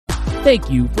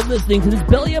Thank you for listening to this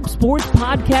Belly Up Sports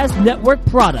Podcast Network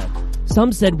product.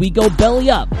 Some said we go belly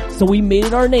up, so we made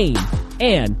it our name,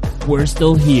 and we're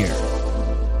still here.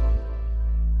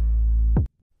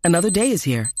 Another day is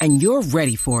here, and you're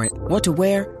ready for it. What to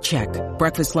wear? Check.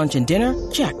 Breakfast, lunch, and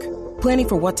dinner? Check. Planning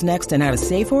for what's next and how to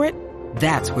save for it?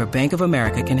 That's where Bank of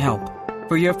America can help.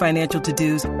 For your financial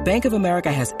to-dos, Bank of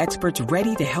America has experts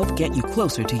ready to help get you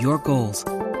closer to your goals.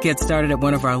 Get started at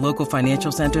one of our local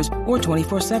financial centers or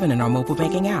 24/7 in our mobile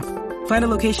banking app. Find a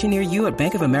location near you at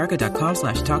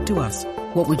bankofamerica.com/talktous.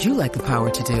 What would you like the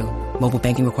power to do? Mobile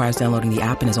banking requires downloading the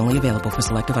app and is only available for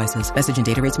select devices. Message and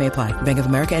data rates may apply. Bank of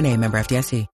America N.A., member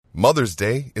FDIC. Mother's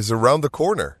Day is around the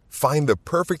corner. Find the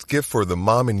perfect gift for the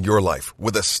mom in your life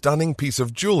with a stunning piece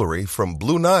of jewelry from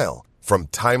Blue Nile. From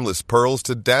timeless pearls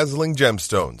to dazzling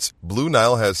gemstones, Blue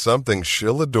Nile has something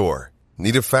she'll adore.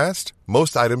 Need it fast?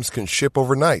 Most items can ship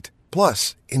overnight.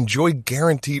 Plus, enjoy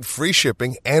guaranteed free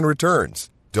shipping and returns.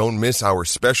 Don't miss our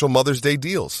special Mother's Day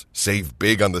deals. Save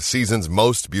big on the season's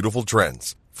most beautiful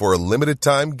trends. For a limited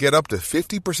time, get up to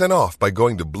 50% off by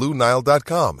going to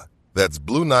BlueNile.com. That's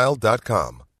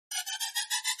BlueNile.com.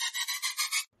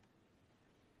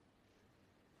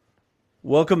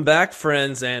 Welcome back,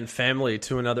 friends and family,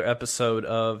 to another episode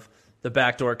of the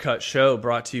Backdoor Cut Show,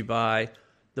 brought to you by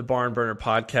the Barn Burner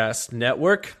Podcast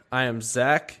Network. I am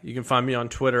Zach. You can find me on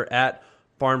Twitter at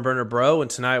BarnBurnerBro, and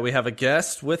tonight we have a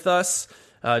guest with us,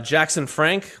 Jackson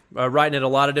Frank, writing at a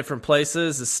lot of different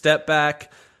places, a Step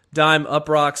Back, Dime, Up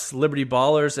Rocks, Liberty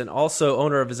Ballers, and also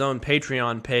owner of his own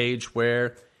Patreon page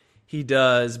where he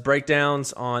does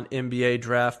breakdowns on NBA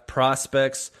draft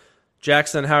prospects.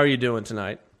 Jackson, how are you doing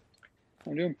tonight?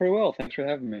 I'm doing pretty well. Thanks for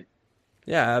having me.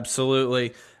 Yeah,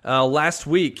 absolutely. Last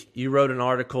week, you wrote an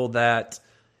article that,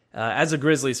 as a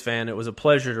Grizzlies fan, it was a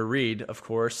pleasure to read, of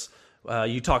course.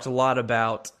 You talked a lot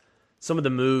about some of the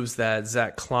moves that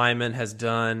Zach Kleiman has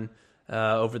done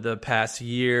over the past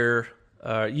year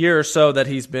or so that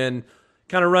he's been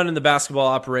kind of running the basketball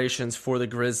operations for the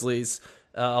Grizzlies.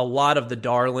 A lot of the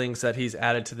darlings that he's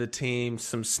added to the team,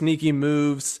 some sneaky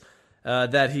moves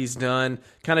that he's done,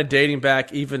 kind of dating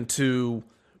back even to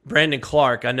Brandon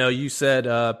Clark. I know you said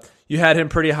you had him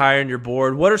pretty high on your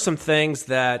board. What are some things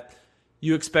that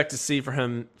you expect to see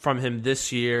from him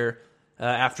this year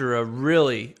after a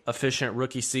really efficient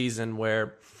rookie season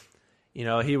where, you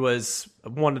know, he was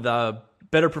one of the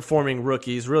better performing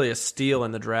rookies, really a steal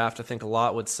in the draft, I think a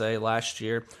lot would say, last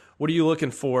year. What are you looking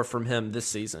for from him this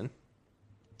season?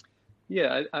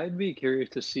 Yeah, I'd be curious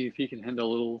to see if he can handle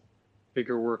a little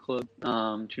bigger workload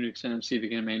to an extent and see if he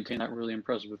can maintain that really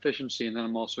impressive efficiency. And then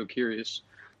I'm also curious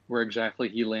where exactly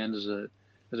he lands as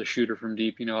a shooter from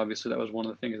deep. You know, obviously that was one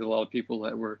of the things that a lot of people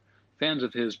that were fans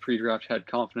of his pre-draft had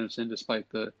confidence in, despite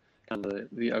the kind of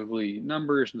the ugly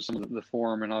numbers and some of the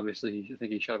form. And obviously, I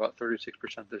think he shot about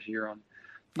 36% this year on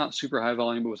not super high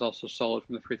volume, but was also solid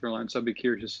from the free throw line. So I'd be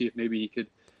curious to see if maybe he could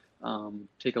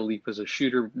take a leap as a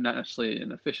shooter, not necessarily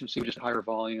in efficiency, just higher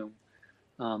volume.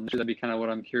 So that'd be kind of what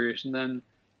I'm curious. And then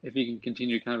if he can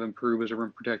continue to kind of improve as a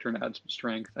rim protector and add some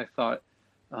strength, I thought,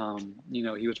 you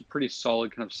know, he was a pretty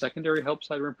solid kind of secondary help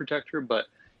side rim protector, but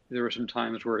there were some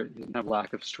times where he didn't have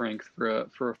lack of strength for a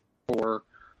 4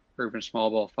 or even small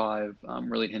ball 5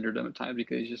 really hindered him at times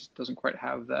because he just doesn't quite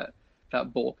have that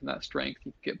bulk and that strength.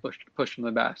 He could get pushed from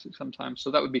the basket sometimes.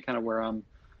 So that would be kind of where I'm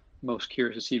most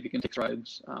curious to see if he can take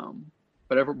strides.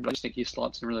 But I just think he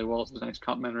slots in really well. He's a nice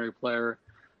complementary player.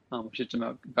 Which is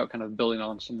about kind of building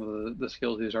on some of the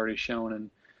skills he's already shown and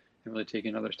really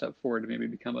taking another step forward to maybe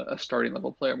become a starting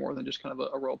level player more than just kind of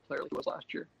a role player like he was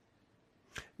last year.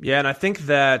 Yeah, and I think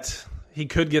that he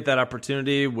could get that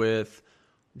opportunity with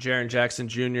Jaren Jackson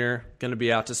Jr. going to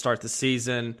be out to start the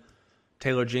season.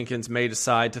 Taylor Jenkins may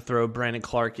decide to throw Brandon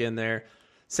Clark in there.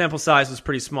 Sample size was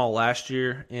pretty small last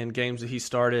year in games that he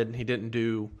started. He didn't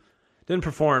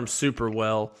perform super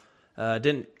well.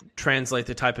 Didn't translate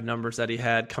the type of numbers that he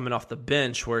had coming off the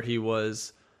bench where he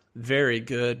was very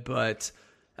good. But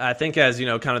I think as, you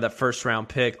know, kind of that first round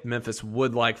pick, Memphis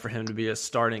would like for him to be a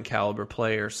starting caliber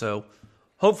player. So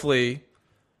hopefully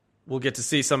we'll get to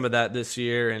see some of that this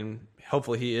year, and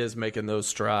hopefully he is making those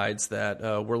strides that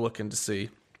we're looking to see.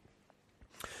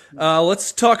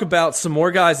 Let's talk about some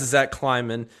more guys that Zach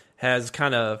Kleiman has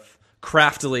kind of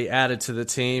craftily added to the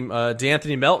team.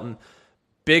 DeAnthony Melton.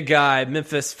 Big guy,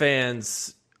 Memphis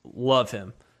fans love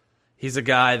him. He's a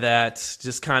guy that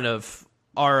just kind of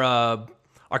our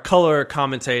color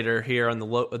commentator here on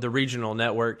the regional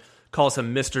network calls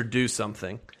him Mr. Do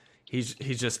Something. He's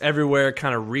just everywhere,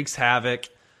 kind of wreaks havoc,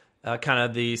 kind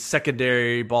of the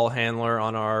secondary ball handler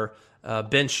on our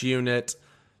bench unit.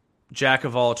 jack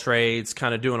of all trades,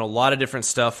 kind of doing a lot of different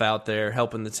stuff out there,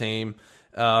 helping the team.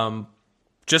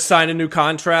 Just signed a new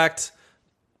contract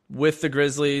with the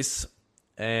Grizzlies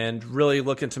and really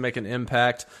looking to make an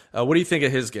impact. What do you think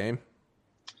of his game?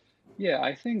 Yeah,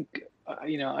 I think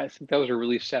I think that was a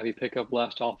really savvy pickup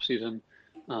last offseason.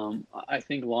 I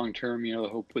think long term, the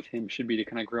hope with him should be to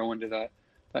kind of grow into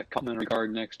that complimentary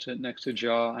guard next to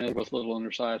Ja. I know they're both a little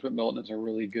undersized, but Milton is a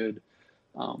really good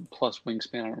plus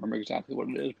wingspan. I don't remember exactly what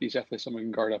it is, but he's definitely someone who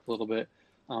can guard up a little bit.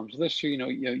 So this year,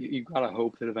 you gotta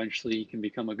hope that eventually he can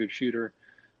become a good shooter.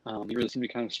 He really seemed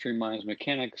to kind of streamline his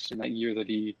mechanics in that year that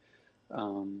he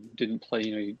didn't play.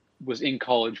 He was in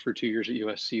college for 2 years at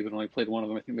USC, but only played one of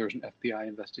them. I think there was an FBI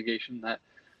investigation that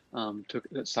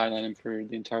sidelined him for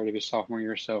the entirety of his sophomore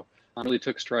year. So really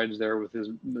took strides there with his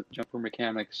jumper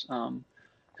mechanics.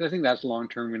 Because I think that's long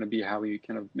term going to be how he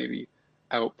kind of maybe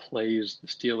outplays the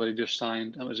steal that he just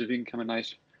signed, as if he can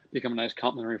become a nice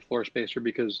complementary floor spacer,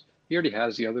 because he already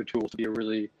has the other tools to be a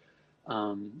really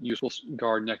useful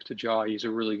guard next to Ja. He's a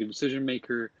really good decision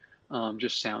maker,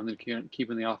 just sound and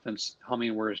keeping the offense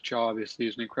humming, whereas Ja obviously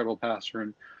is an incredible passer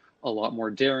and a lot more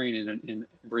daring and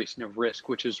embracing of risk,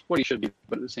 which is what he should be.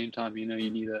 But at the same time, you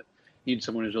need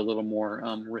someone who's a little more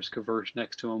risk averse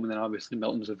next to him. And then obviously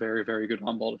Melton's a very, very good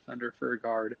on-ball defender for a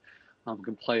guard.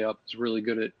 Can play up. Is really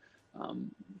good at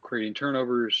creating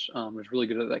turnovers. Is really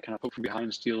good at that kind of poke from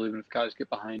behind steal, even if guys get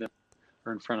behind him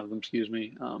or in front of them,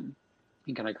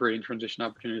 and kind of creating transition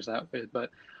opportunities that way. But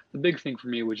the big thing for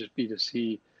me would just be to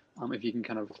see if he can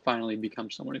kind of finally become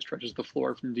someone who stretches the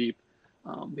floor from deep,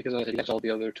 because I think he has all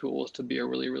the other tools to be a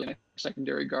really, really nice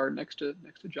secondary guard next to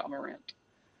Ja Morant.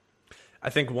 I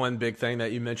think one big thing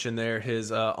that you mentioned there,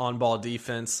 his on-ball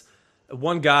defense.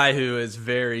 One guy who is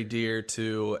very dear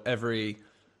to every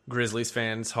Grizzlies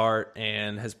fan's heart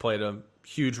and has played a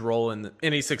huge role in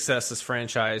any success this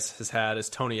franchise has had is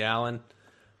Tony Allen,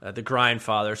 the grind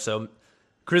father. So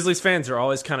Grizzlies fans are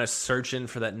always kind of searching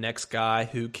for that next guy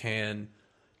who can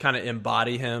kind of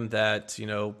embody him, that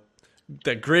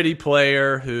gritty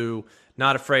player who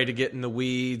not afraid to get in the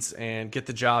weeds and get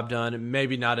the job done,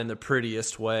 maybe not in the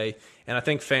prettiest way. And I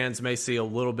think fans may see a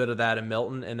little bit of that in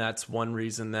Milton, and that's one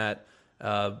reason that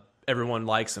everyone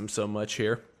likes him so much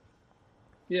here.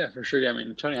 Yeah, for sure. Yeah, I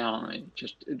mean, Tony Allen,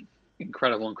 just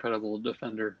incredible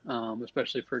defender,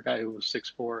 especially for a guy who was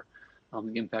 6'4".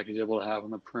 The impact he's able to have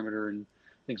on the perimeter and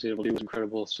things he's able to do was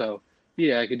incredible. So,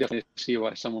 yeah, I could definitely see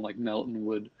why someone like Melton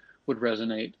would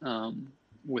resonate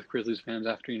with Grizzlies fans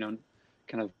after,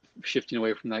 kind of shifting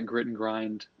away from that grit and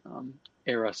grind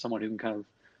era. Someone who can kind of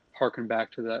harken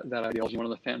back to that ideology, one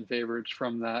of the fan favorites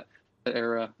from that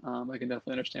era. I can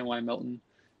definitely understand why Melton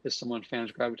is someone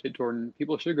fans gravitate toward, and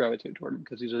people should gravitate toward him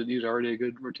because he's already a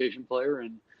good rotation player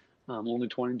and only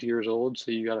 22 years old.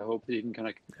 So you got to hope that he can kind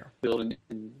of build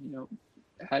and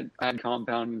add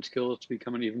compounding skills to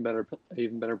become an even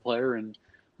better player, and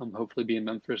hopefully be in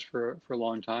Memphis for a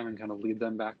long time and kind of lead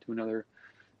them back to another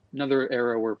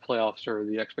era where playoffs are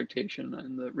the expectation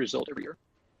and the result every year.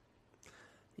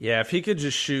 Yeah, if he could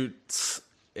just shoot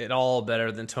it all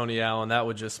better than Tony Allen, that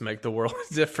would just make the world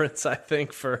a difference, I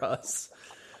think, for us.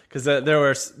 Because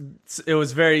it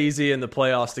was very easy in the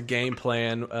playoffs to game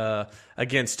plan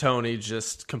against Tony,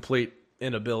 just complete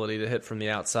inability to hit from the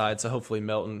outside. So hopefully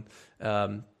Melton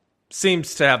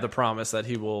seems to have the promise that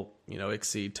he will,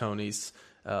 exceed Tony's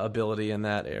ability in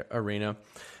that arena.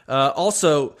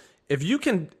 Also, if you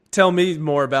can tell me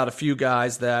more about a few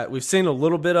guys that we've seen a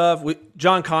little bit of,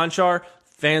 John Conchar.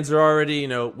 Fans are already,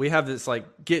 we have this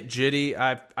get jitty.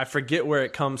 I forget where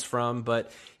it comes from,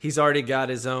 but he's already got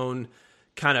his own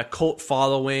kind of cult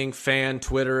following fan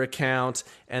Twitter account.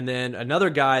 And then another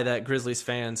guy that Grizzlies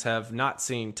fans have not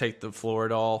seen take the floor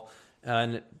at all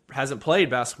and hasn't played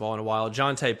basketball in a while,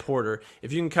 Jonte Porter.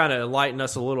 If you can kind of enlighten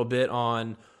us a little bit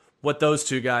on what those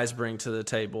two guys bring to the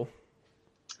table.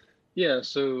 Yeah,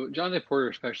 so Jonte Porter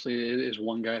especially is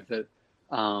one guy that,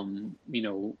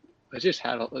 has just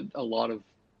had a lot of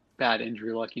bad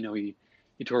injury luck. He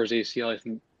tore his ACL, I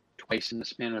think, twice in the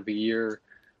span of a year.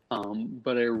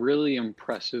 But a really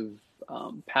impressive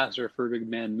passer for a big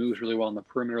man, moves really well on the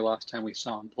perimeter last time we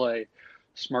saw him play.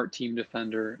 Smart team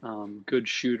defender, good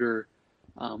shooter,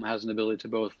 has an ability to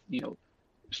both,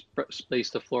 space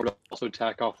the floor, but also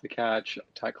attack off the catch,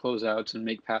 attack closeouts, and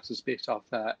make passes based off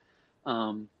that.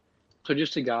 So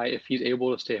just a guy, if he's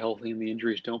able to stay healthy and the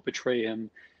injuries don't betray him,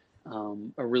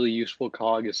 a really useful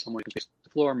cog is someone who can space the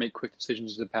floor, make quick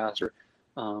decisions as a passer,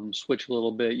 switch a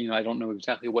little bit. I don't know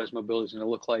exactly what his mobility is going to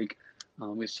look like.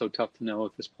 It's so tough to know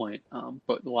at this point.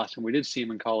 But the last time we did see him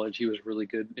in college, he was really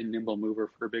good and nimble mover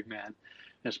for a big man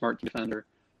and a smart defender.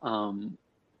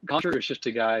 Conchar is just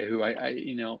a guy who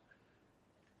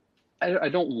I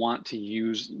don't want to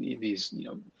use these,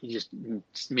 he just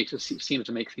seems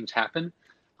to make things happen.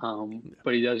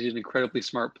 But he does. He's an incredibly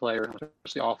smart player,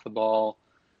 especially off the ball.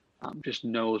 Just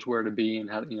knows where to be and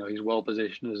how, he's well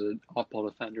positioned as an off-ball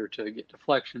defender to get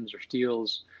deflections or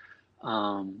steals.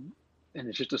 And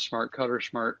it's just a smart cutter,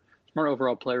 smart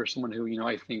overall player, someone who,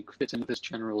 I think fits in with this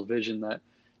general vision that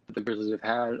the Grizzlies have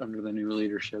had under the new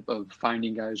leadership of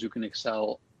finding guys who can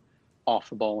excel off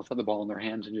the ball without the ball in their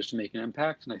hands and just to make an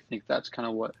impact. And I think that's kind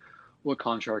of what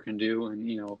Conchar can do.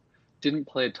 And, didn't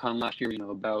play a ton last year,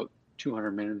 about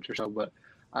 200 minutes or so, but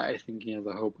I think,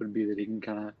 the hope would be that he can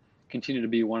kind of continue to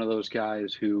be one of those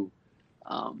guys who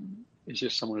is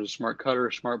just someone who's a smart cutter,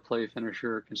 a smart play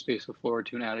finisher, can space the floor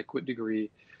to an adequate degree,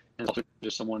 and also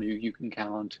just someone who you can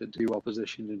count on to be well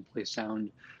positioned and play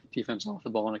sound defense off the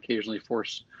ball and occasionally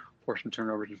force some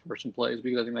turnovers and force some plays,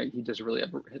 because I think that he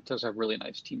does have really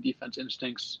nice team defense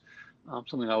instincts.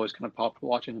 Something I always kind of popped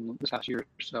watching him this past year.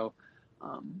 So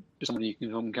just someone you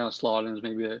can kind of slot in as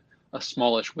maybe a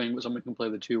smallish wing, but someone who can play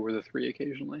the 2 or the 3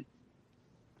 occasionally.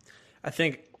 I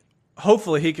think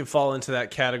hopefully he can fall into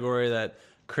that category that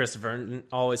Chris Vernon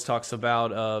always talks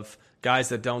about of guys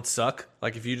that don't suck.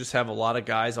 Like if you just have a lot of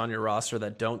guys on your roster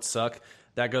that don't suck,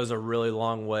 that goes a really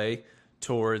long way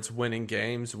towards winning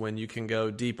games when you can go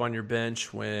deep on your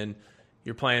bench, when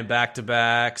you're playing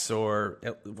back-to-backs, or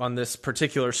on this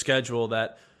particular schedule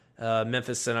that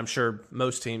Memphis and I'm sure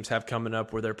most teams have coming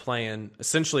up where they're playing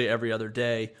essentially every other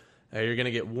day. You're going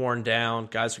to get worn down.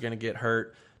 Guys are going to get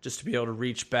hurt. Just to be able to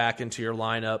reach back into your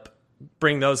lineup,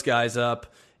 bring those guys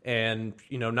up, and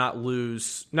not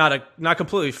lose, not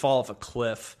completely fall off a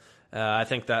cliff. I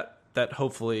think that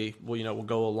hopefully will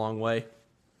go a long way.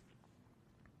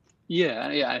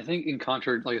 Yeah. I think in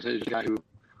contrast, like I said, he's a guy who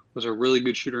was a really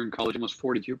good shooter in college, almost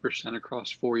 42%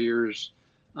 across 4 years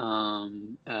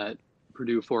at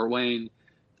Purdue Fort Wayne.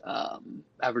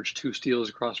 Averaged 2 steals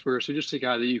across 4 years. So just a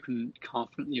guy that you can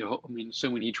confidently,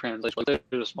 assuming he translates, well, there's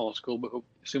a small school, but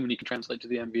assuming he can translate to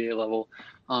the NBA level,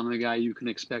 a guy you can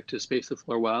expect to space the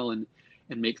floor well and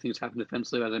make things happen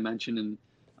defensively, as I mentioned,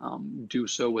 and do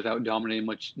so without dominating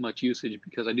much usage,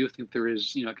 because I do think there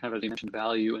is, kind of as you mentioned,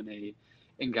 value in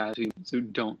guys who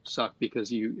don't suck,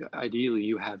 because ideally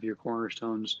you have your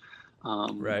cornerstones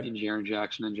right. in Jaren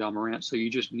Jackson and John Morant. So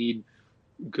you just need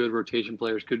good rotation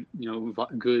players, good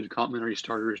complementary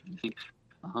starters. I think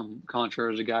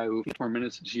Conchar is a guy who, 4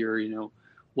 minutes this year,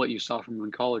 what you saw from him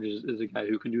in college is a guy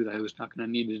who can do that, who's not going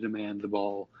to need to demand the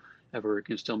ball ever,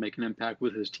 can still make an impact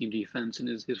with his team defense and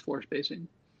his floor spacing.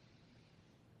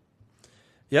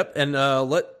 Yep, and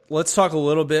let's talk a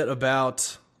little bit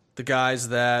about the guys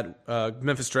that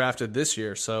Memphis drafted this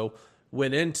year. So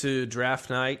went into draft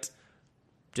night,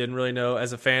 didn't really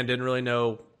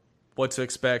know what to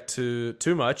expect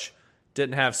too much.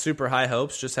 Didn't have super high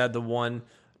hopes, just had the 1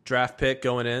 draft pick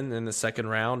going in the second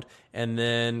round. And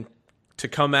then to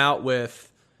come out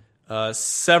with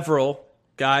several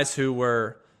guys who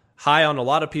were high on a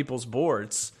lot of people's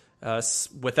boards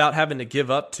without having to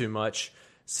give up too much.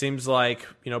 Seems like,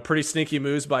 pretty sneaky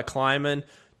moves by Kleiman,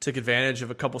 took advantage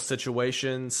of a couple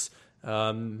situations,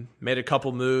 made a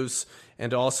couple moves,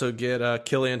 and to also get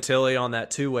Killian Tilly on that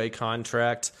 2-way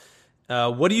contract.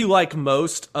 What do you like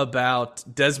most about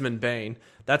Desmond Bane?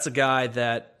 That's a guy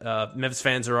that Memphis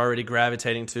fans are already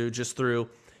gravitating to just through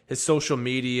his social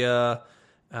media,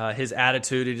 his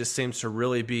attitude. He just seems to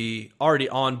really be already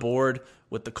on board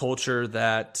with the culture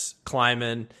that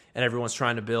Kleiman and everyone's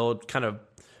trying to build, kind of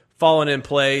falling in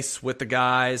place with the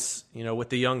guys, with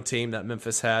the young team that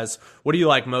Memphis has. What do you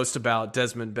like most about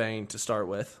Desmond Bane to start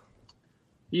with?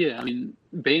 Yeah,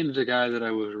 Bane's a guy that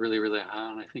I was really, really high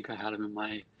on. I think I had him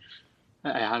right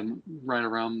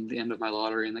around the end of my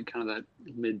lottery in that kind of that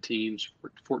mid-teens,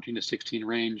 14 to 16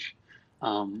 range.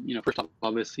 First off,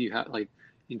 obviously you have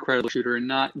incredible shooter, and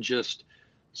not just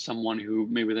someone who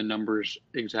maybe the numbers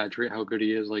exaggerate how good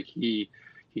he is. Like he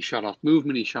shot off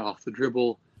movement, he shot off the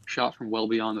dribble, shot from well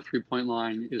beyond the 3-point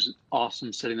line, is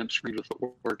awesome setting up screens with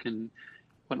footwork. And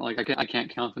I can't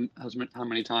count how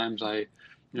many times I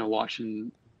watched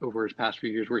him over his past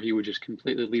few years where he would just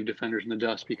completely leave defenders in the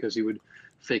dust because he would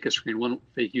fake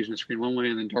using a screen one way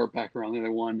and then dart back around the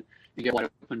other one and get wide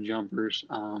open jumpers.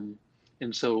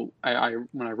 And so I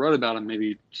when I wrote about him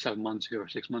maybe 7 months ago or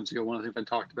 6 months ago, one of the things I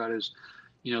talked about is,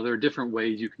 there are different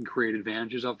ways you can create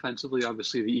advantages offensively.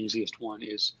 Obviously, the easiest one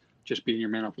is just beating your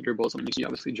man off the dribble. Something you see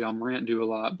obviously John Morant do a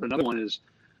lot. But another one is,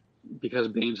 because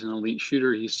Bane's an elite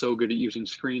shooter, he's so good at using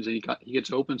screens, and he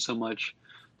gets open so much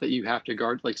that you have to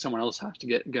guard, someone else has to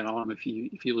get on him if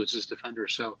he loses defender.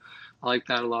 So I like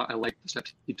that a lot. I like the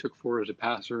steps he took forward as a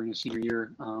passer in his senior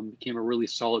year. Became a really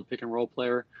solid pick and roll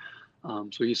player.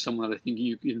 So he's someone that I think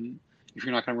you can, if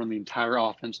you're not going to run the entire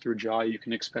offense through Ja, you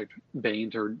can expect Bain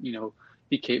to,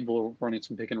 be capable of running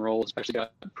some pick and roll, especially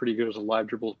got pretty good as a live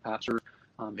dribble passer,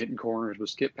 hitting corners with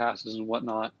skip passes and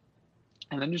whatnot.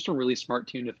 And then just a really smart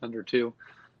team defender too.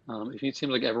 It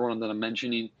seems like everyone that I'm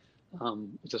mentioning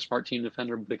is a smart team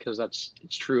defender because it's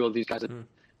true of these guys that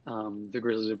the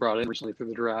Grizzlies have brought in recently through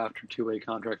the draft or two-way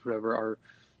contract, whatever, are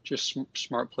just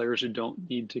smart players who don't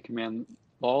need to command the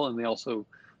ball, and they also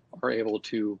are able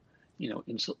to,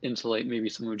 insulate maybe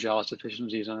some of Ja's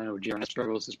deficiencies. And I know Jaren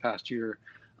struggles this past year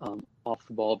off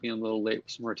the ball, being a little late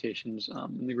with some rotations,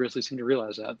 and the Grizzlies seem to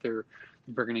realize that they're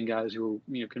bringing in guys who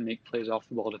can make plays off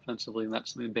the ball defensively, and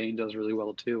that's something Bain does really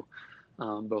well too,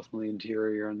 both on the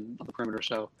interior and on the perimeter.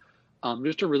 So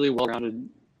just a really well-rounded,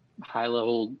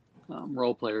 high-level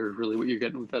role player is really what you're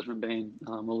getting with Desmond Bain.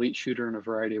 Elite shooter in a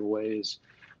variety of ways,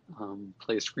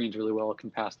 plays screens really well, can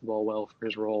pass the ball well for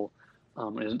his role.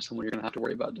 Isn't someone you're going to have to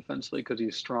worry about defensively because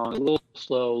he's strong, a little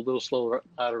slow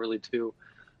laterally too,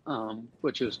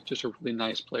 which is just a really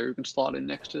nice player who can slot in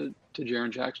next to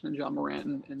Jaren Jackson and John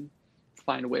Morant and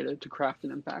find a way to craft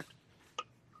an impact.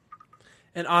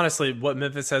 And honestly, what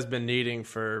Memphis has been needing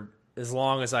for as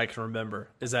long as I can remember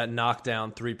is that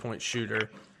knockdown three-point shooter.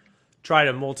 Tried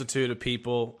a multitude of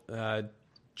people.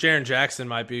 Jaren Jackson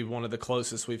might be one of the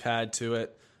closest we've had to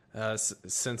it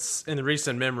since in the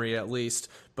recent memory, at least.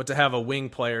 But to have a wing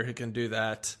player who can do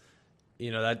that,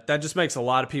 that just makes a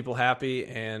lot of people happy.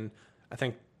 And I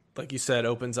think, like you said,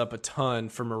 opens up a ton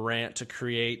for Morant to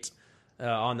create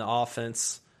on the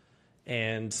offense.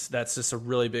 And that's just a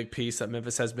really big piece that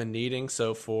Memphis has been needing.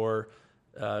 So for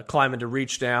Kleiman to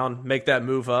reach down, make that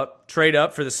move up, trade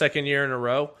up for the second year in a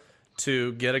row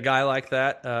to get a guy like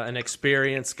that, an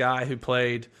experienced guy who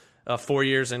played 4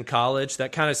 years in college.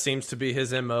 That kind of seems to be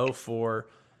his MO for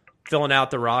filling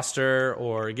out the roster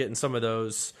or getting some of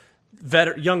those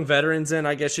young veterans in,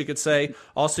 I guess you could say.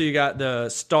 Also, you got the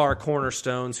star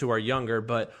cornerstones who are younger,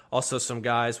 but also some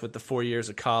guys with the 4 years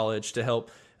of college to help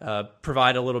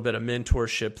provide a little bit of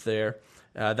mentorship there.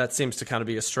 That seems to kind of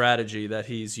be a strategy that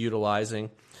he's utilizing.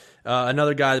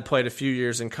 Another guy that played a few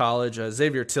years in college,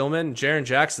 Xavier Tillman, Jaren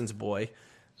Jackson's boy.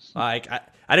 I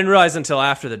didn't realize until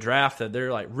after the draft that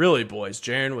they're like really boys.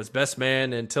 Jaren was best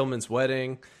man in Tillman's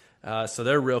wedding, so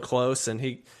they're real close. And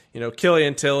he,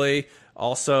 Killian Tilly,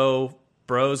 also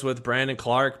bros with Brandon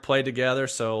Clark, played together.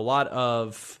 So a lot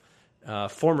of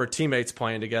former teammates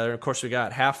playing together. Of course, we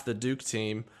got half the Duke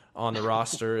team on the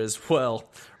roster as well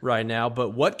right now.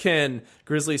 But what can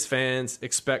Grizzlies fans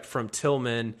expect from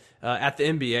Tillman at the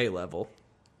NBA level?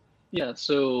 Yeah,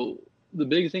 so the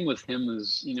big thing with him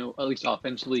is, at least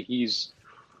offensively, he's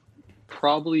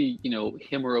probably,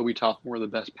 him or Obi Toppin are the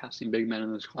best passing big men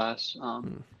in this class.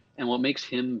 And what makes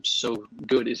him so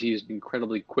good is he's an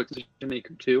incredibly quick decision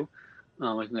maker too.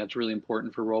 I think that's really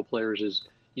important for role players is,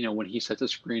 when he sets a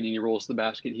screen and he rolls the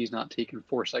basket, he's not taking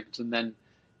 4 seconds and then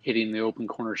hitting the open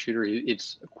corner shooter.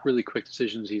 It's really quick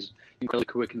decisions. He's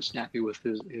incredibly quick and snappy with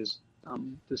his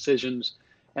decisions.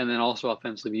 And then also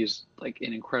offensively, he's like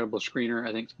an incredible screener.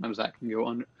 I think sometimes that can go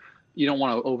under. You don't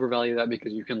want to overvalue that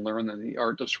because you can learn the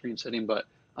art of screen setting, but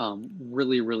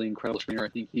really, really incredible screener. I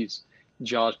think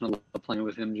Ja's going to love playing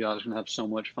with him. Ja's going to have so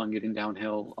much fun getting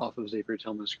downhill off of Xavier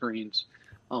Tillman's screens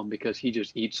because he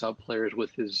just eats up players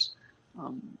with his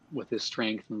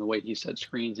strength and the way he sets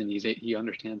screens, and he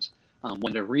understands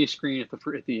when to rescreen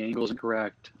if the angle isn't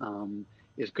correct.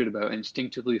 Is good about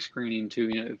instinctively screening too.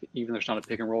 If, even there's not a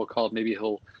pick and roll called, maybe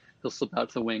he'll slip out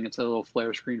to the wing and set a little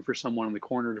flare screen for someone in the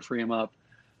corner to free him up.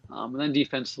 And then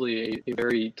defensively, a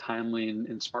very timely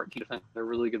and smart defender, a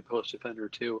really good post defender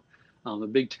too. The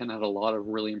Big Ten had a lot of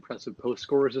really impressive post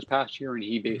scorers this past year, and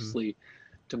he basically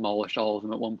demolished all of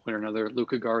them at one point or another.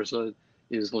 Luka Garza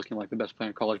is looking like the best player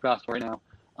in college basketball right now.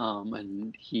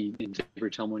 And Xavier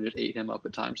Tillman just ate him up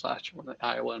at times last year when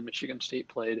Iowa and Michigan State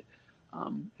played.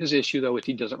 His issue, though, is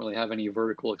he doesn't really have any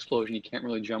vertical explosion. He can't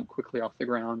really jump quickly off the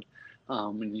ground.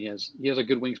 And he has a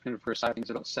good wingspan for a size. He's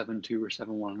about 7'2" or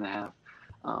 7'1.5",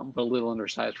 but a little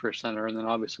undersized for a center. And then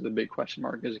obviously the big question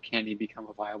mark is, can he become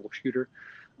a viable shooter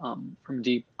from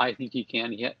deep? I think he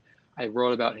can. I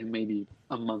wrote about him maybe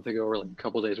a month ago or like a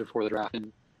couple of days before the draft.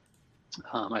 And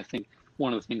I think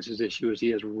one of the things his issue is he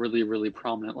has really, really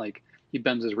prominent, like he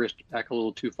bends his wrist back a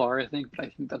little too far, I think. But I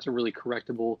think that's a really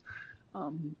correctable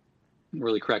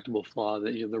flaw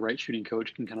that the right shooting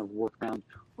coach can kind of work around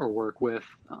or work with.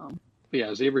 But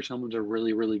yeah, Xavier Tillman's a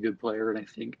really, really good player. And I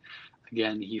think,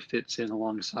 again, he fits in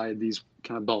alongside these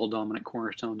kind of ball-dominant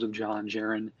cornerstones of Ja and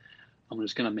Jaren. I'm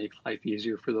just going to make life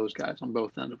easier for those guys on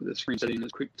both ends with his screen setting,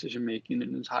 his quick decision-making,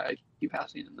 and his high IQ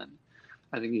passing. And then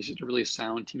I think he's just a really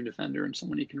sound team defender and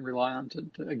someone you can rely on to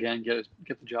again, get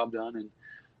the job done and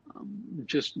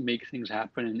just make things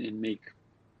happen and make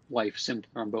life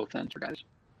simpler on both ends for guys.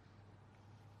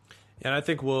 And I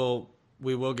think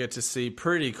we will get to see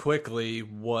pretty quickly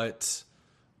what,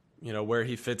 where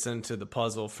he fits into the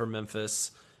puzzle for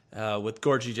Memphis. With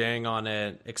Gorgie Jang on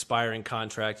an expiring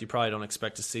contract, you probably don't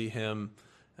expect to see him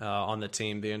on the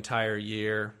team the entire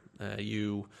year.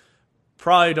 You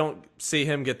probably don't see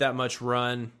him get that much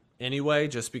run anyway,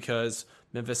 just because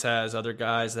Memphis has other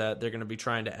guys that they're going to be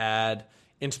trying to add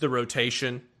into the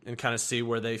rotation and kind of see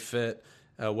where they fit,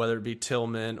 whether it be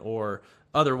Tillman or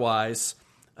otherwise,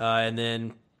 and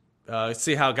then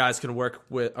see how guys can work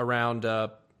around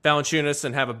Valanciunas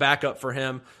and have a backup for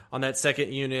him on that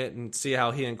second unit and see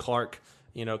how he and Clark,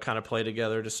 kind of play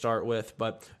together to start with.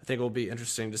 But I think it will be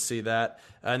interesting to see that.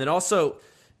 And then also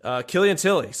Killian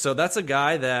Tilly. So that's a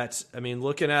guy that,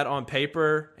 looking at on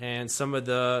paper and some of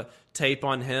the tape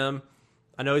on him,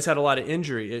 I know he's had a lot of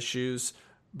injury issues,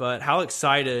 but how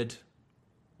excited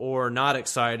or not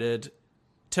excited,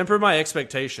 temper my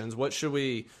expectations. What should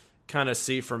we kind of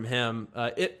see from him?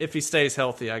 If he stays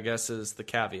healthy, I guess, is the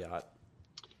caveat.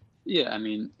 Yeah,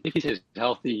 if he stays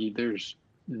healthy, there's,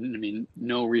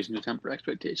 no reason to temper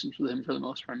expectations with him for the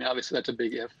most part. Obviously that's a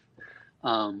big if,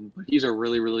 but he's a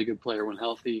really, really good player when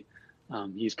healthy.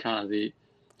 He's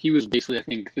he was basically, I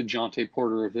think, the Jonte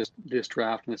Porter of this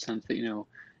draft in the sense that,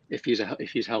 if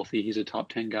he's healthy, he's a top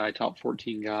 10 guy, top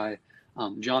 14 guy.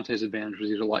 Jonte's advantage was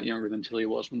he was a lot younger than Tilly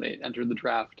was when they entered the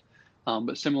draft.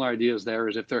 But similar ideas there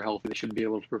is if they're healthy, they should be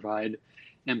able to provide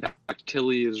impact.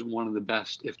 Tilly is one of the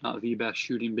best, if not the best,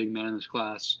 shooting big man in this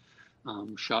class.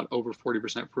 Shot over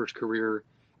 40% for his career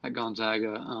at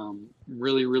Gonzaga.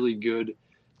 Really, really good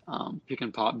pick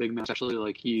and pop big man,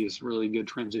 especially he's really good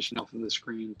transition off of the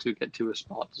screen to get to his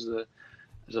spots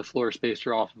as a floor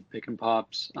spacer off of pick and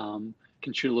pops.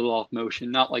 Can shoot a little off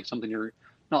motion, not like someone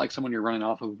you're running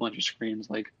off of a bunch of screens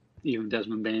like even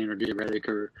Desmond Bain or Gabe Redick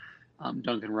or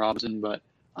Duncan Robinson, but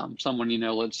someone,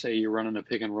 let's say you're running a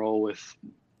pick and roll with,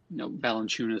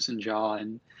 Valanciunas and Ja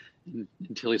and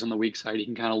until he's on the weak side, he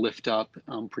can kind of lift up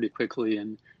pretty quickly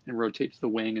and rotate to the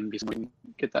wing and be someone who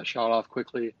can get that shot off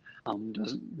quickly.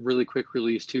 Doesn't really quick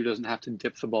release too, doesn't have to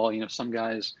dip the ball. Some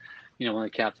guys, when they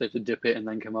cap, they have to dip it and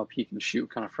then come up. He can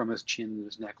shoot kind of from his chin to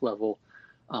his neck level.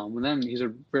 And then he's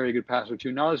a very good passer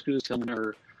too. Not as good as Tillman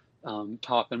or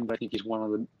Toppin, but I think he's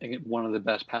one of the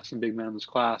best passing big men in this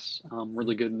class.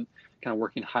 Really good in kind of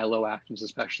working high-low actions,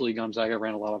 especially Gonzaga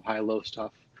ran a lot of high-low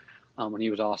stuff when he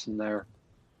was awesome there.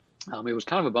 It was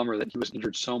kind of a bummer that he was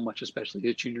injured so much, especially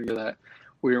his junior year, that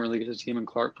we didn't really get to see him and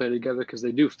Clark play together because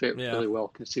they do fit really well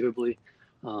conceivably.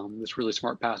 This really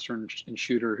smart passer and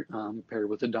shooter paired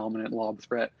with a dominant lob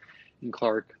threat in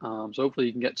Clark. So hopefully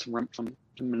you can get some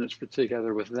minutes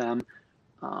together with them.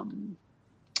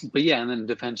 But yeah, and then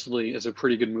defensively is a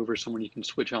pretty good mover, someone you can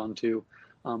switch on to.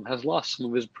 Has lost some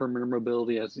of his perimeter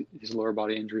mobility as his lower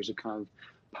body injuries have kind of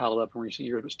piled up in recent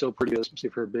years, but still pretty good, especially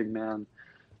for a big man.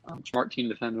 Smart team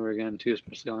defender again, too,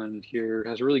 especially on end here.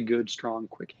 Has really good, strong,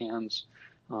 quick hands,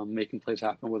 making plays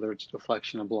happen, whether it's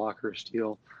deflection, a block, or a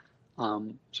steal.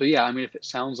 So yeah, if it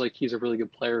sounds like he's a really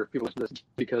good player, people listen to this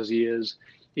because he is.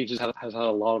 He just has had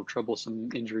a lot of troublesome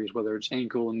injuries, whether it's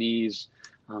ankle, knees,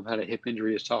 had a hip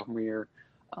injury his sophomore year.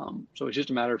 So it's just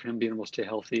a matter of him being able to stay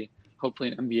healthy.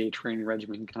 Hopefully an NBA training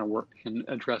regimen can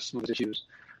address some of his issues.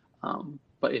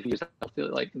 But if he's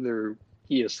healthy,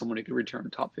 he is someone who could return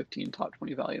top 15, top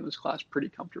 20 value in this class pretty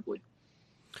comfortably.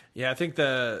 Yeah, I think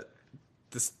the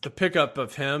pickup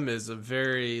of him is a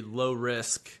very low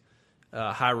risk,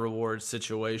 high reward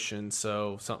situation.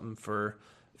 So something for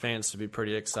fans to be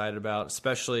pretty excited about,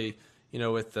 especially,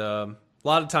 with a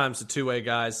lot of times the two-way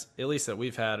guys, at least that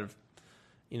we've had, have,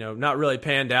 not really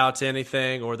panned out to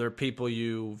anything, or they're people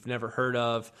you've never heard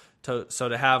of. So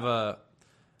to have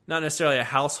not necessarily a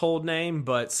household name,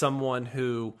 but someone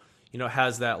who,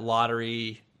 has that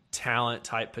lottery talent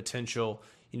type potential,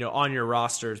 on your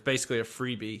roster is basically a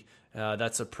freebie.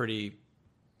 That's a pretty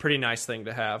nice thing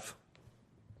to have.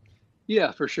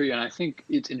 Yeah, for sure. Yeah, and I think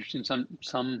it's interesting.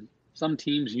 Some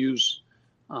teams use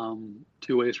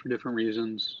two ways for different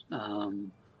reasons.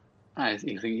 I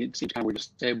think it seems kind of weird to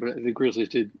say, but the Grizzlies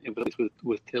did, at least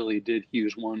with Tilly, did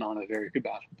use one on a very good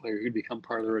basketball player who'd become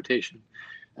part of the rotation.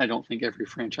 I don't think every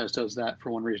franchise does that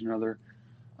for one reason or another.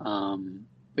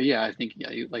 But yeah, I think,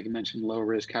 like you mentioned, low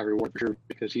risk, high reward for sure,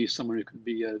 because he's someone who could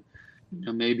be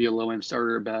maybe a low end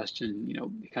starter at best, and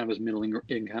kind of his middling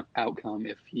outcome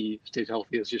if he stays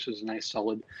healthy is just as a nice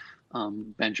solid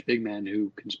bench big man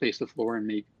who can space the floor and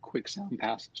make quick sound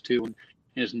passes too, and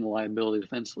isn't a liability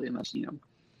defensively. And that's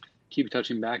keep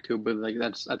touching back to it, but like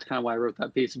that's kind of why I wrote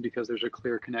that piece, because there's a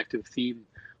clear connective theme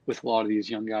with a lot of these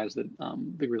young guys that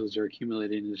the Grizzlies are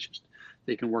accumulating. It's just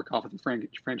they can work off of the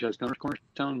franchise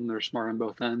cornerstone, and they're smart on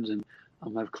both ends, and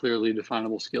have clearly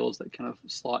definable skills that kind of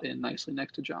slot in nicely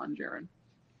next to John Jaren.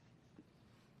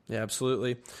 Yeah,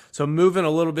 absolutely. So moving a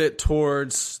little bit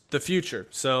towards the future.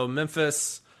 So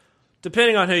Memphis,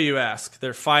 depending on who you ask,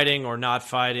 they're fighting or not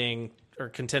fighting or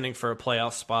contending for a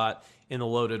playoff spot in the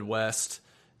loaded West.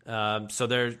 So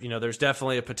there's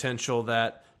definitely a potential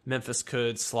that Memphis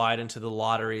could slide into the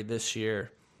lottery this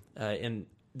year in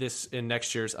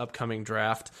next year's upcoming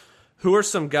draft. Who are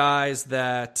some guys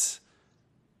that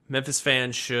Memphis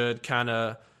fans should kind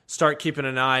of start keeping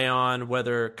an eye on,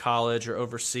 whether college or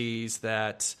overseas,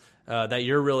 that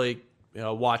you're really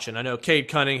watching? I know Cade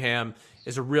Cunningham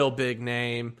is a real big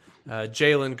name.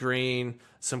 Jalen Green,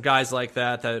 some guys like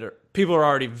that people are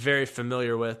already very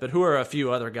familiar with. But who are a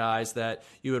few other guys that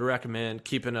you would recommend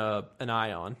keeping an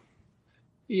eye on?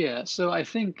 Yeah, so I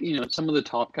think some of the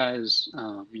top guys.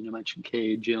 Mentioned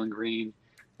Cade, Jalen Green,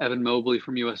 Evan Mobley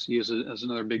from USC is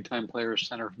another big time player,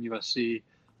 center from USC.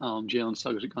 Jalen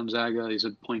Suggs at Gonzaga. He's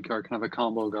a point guard, kind of a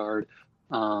combo guard.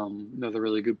 Another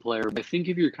really good player. But I think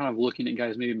if you're kind of looking at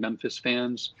guys, maybe Memphis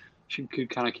fans could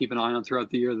kind of keep an eye on throughout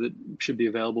the year that should be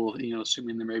available,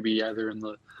 assuming they may be either in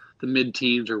the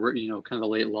mid-teens or, kind of the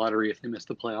late lottery if they miss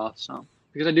the playoffs.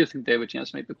 Because I do think they have a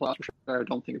chance to make the playoffs for sure. I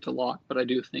don't think it's a lock, but I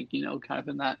do think, kind of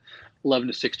in that 11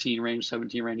 to 16 range,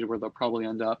 17 range where they'll probably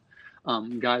end up.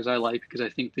 Guys I like because I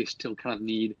think they still kind of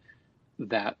need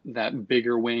that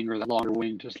bigger wing or that longer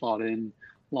wing to slot in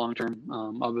long term.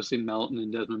 Obviously Melton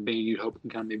and Desmond Bane, you'd hope can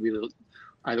kind of maybe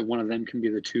either one of them can be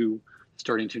the two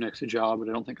starting two next to Ja, but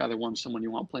I don't think either one's someone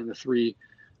you want playing the three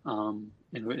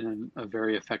in a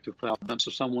very effective playoff offense.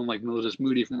 So someone like Moses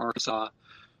Moody from Arkansas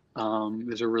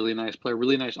is a really nice player,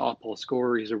 really nice off-ball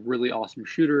scorer. He's a really awesome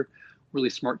shooter, really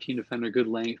smart team defender, good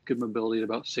length, good mobility at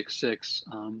about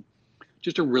 6'6".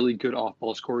 Just a really good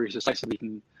off-ball scorer. He's decisive. He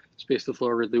can space the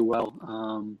floor really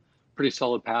well. Pretty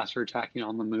solid passer, attacking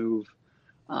on the move.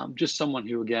 Just someone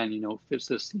who, again, fits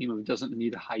this theme of doesn't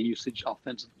need a high usage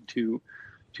offensively to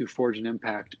forge an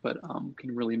impact, but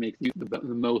can really make the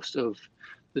most of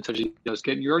the touches he does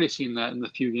get. And you're already seeing that in the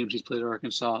few games he's played at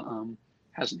Arkansas.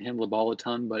 Hasn't handled the ball a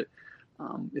ton, but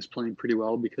is playing pretty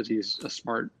well because he's a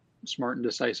smart and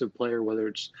decisive player, whether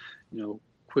it's,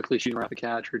 quickly shooting around the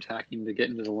catch or attacking to get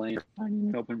into the lane, finding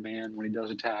an open man when he does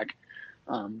attack.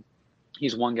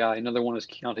 He's one guy. Another one is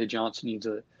Keontae Johnson. He's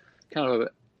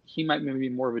he might maybe be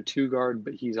more of a two guard,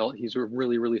 but he's a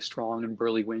really, really strong and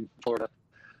burly wing from Florida.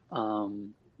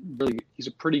 He's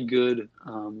a pretty good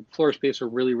floor spacer,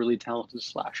 really, really talented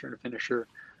slasher and finisher.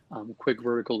 Quick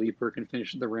vertical leaper, can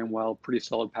finish at the rim well, pretty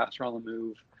solid passer on the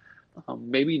move.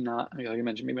 Maybe not, like I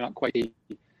mentioned, maybe not quite a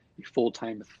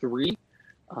full-time three.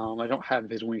 I don't have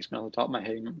his wingspan on the top of my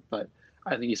head, but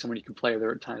I think he's someone you can play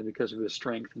there at times because of his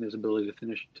strength and his ability to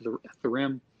finish at the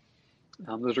rim.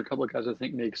 Those are a couple of guys I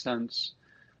think make sense.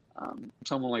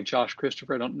 Someone like Josh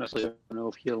Christopher, I don't necessarily know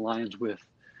if he aligns with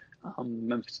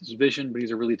Memphis' vision, but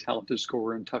he's a really talented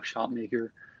scorer and tough shot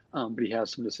maker. But he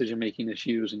has some decision-making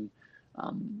issues, and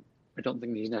I don't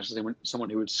think he's necessarily someone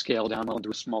who would scale down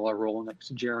into a smaller role next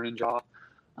to Jaren and Ja.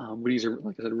 But he's,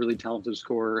 like I said, a really talented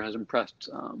scorer, has impressed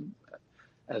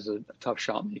as a tough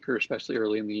shot maker, especially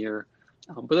early in the year.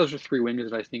 But those are three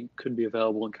wingers that I think could be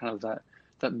available in kind of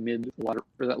that mid lottery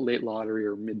or that late lottery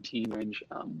or mid-teen range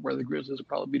where the Grizzlies will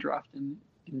probably be drafted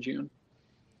in June.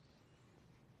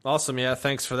 Awesome. Yeah,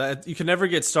 thanks for that. You can never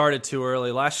get started too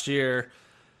early. Last year,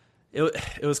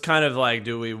 it was kind of like,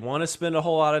 do we want to spend a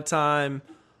whole lot of time,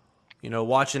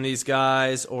 watching these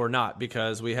guys or not?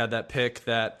 Because we had that pick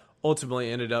that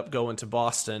ultimately ended up going to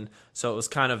Boston. So it was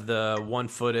kind of the 1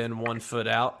 foot in, 1 foot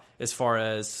out as far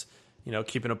as,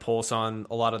 keeping a pulse on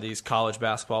a lot of these college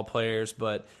basketball players.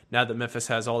 But now that Memphis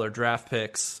has all their draft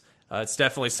picks, it's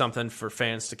definitely something for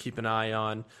fans to keep an eye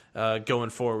on going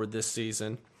forward this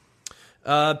season.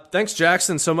 Thanks,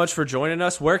 Jackson, so much for joining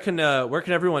us. Where can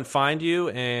everyone find you?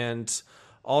 And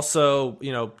also,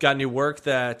 got new work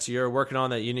that you're working on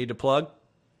that you need to plug?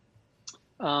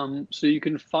 So you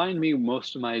can find me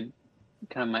most of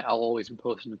I'll always be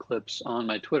posting clips on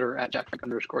my Twitter at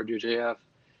 @Jack_JJF.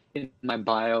 In my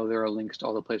bio, there are links to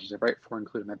all the places I write for,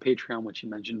 including my Patreon, which you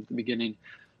mentioned at the beginning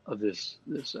of this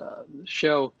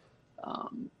show.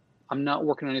 I'm not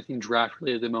working on anything draft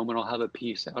related at the moment. I'll have a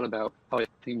piece out about how I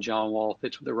think John Wall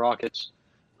fits with the Rockets,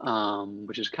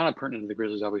 which is kind of pertinent to the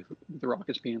Grizzlies, obviously, with the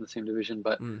Rockets being in the same division.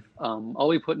 But I'll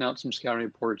be putting out some scouting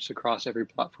reports across every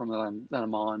platform that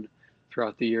I'm on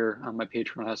throughout the year. My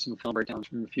Patreon has some film breakdowns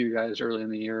from a few guys early in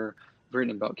the year. I've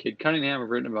written about Cade Cunningham. I've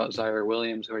written about Zaire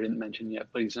Williams, who I didn't mention yet,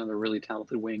 but he's another really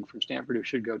talented wing from Stanford who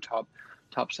should go top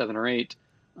 7 or 8.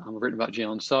 I've written about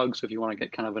Jalen Suggs, so if you want to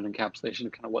get kind of an encapsulation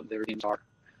of kind of what their teams are,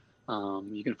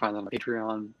 you can find them on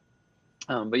Patreon.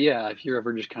 But yeah, if you're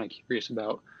ever just kind of curious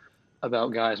about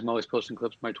guys, I'm always posting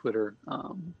clips on my Twitter.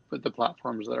 But the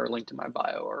platforms that are linked in my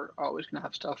bio are always going to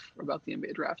have stuff about the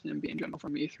NBA draft and NBA in general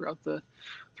from me throughout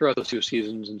those 2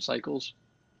 seasons and cycles.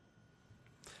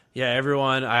 Yeah,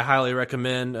 everyone, I highly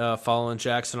recommend following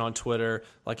Jackson on Twitter.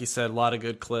 Like you said, a lot of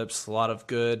good clips, a lot of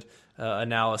good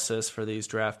analysis for these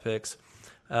draft picks.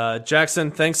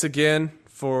 Jackson, thanks again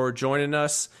for joining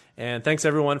us, and thanks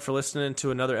everyone for listening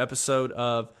to another episode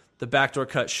of the Backdoor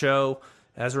Cut Show.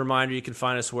 As a reminder, you can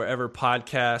find us wherever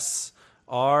podcasts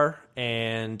are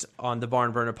and on the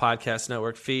Barn Burner Podcast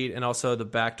Network feed and also the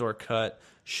Backdoor Cut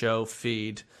Show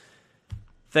feed.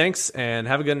 Thanks, and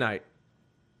have a good night.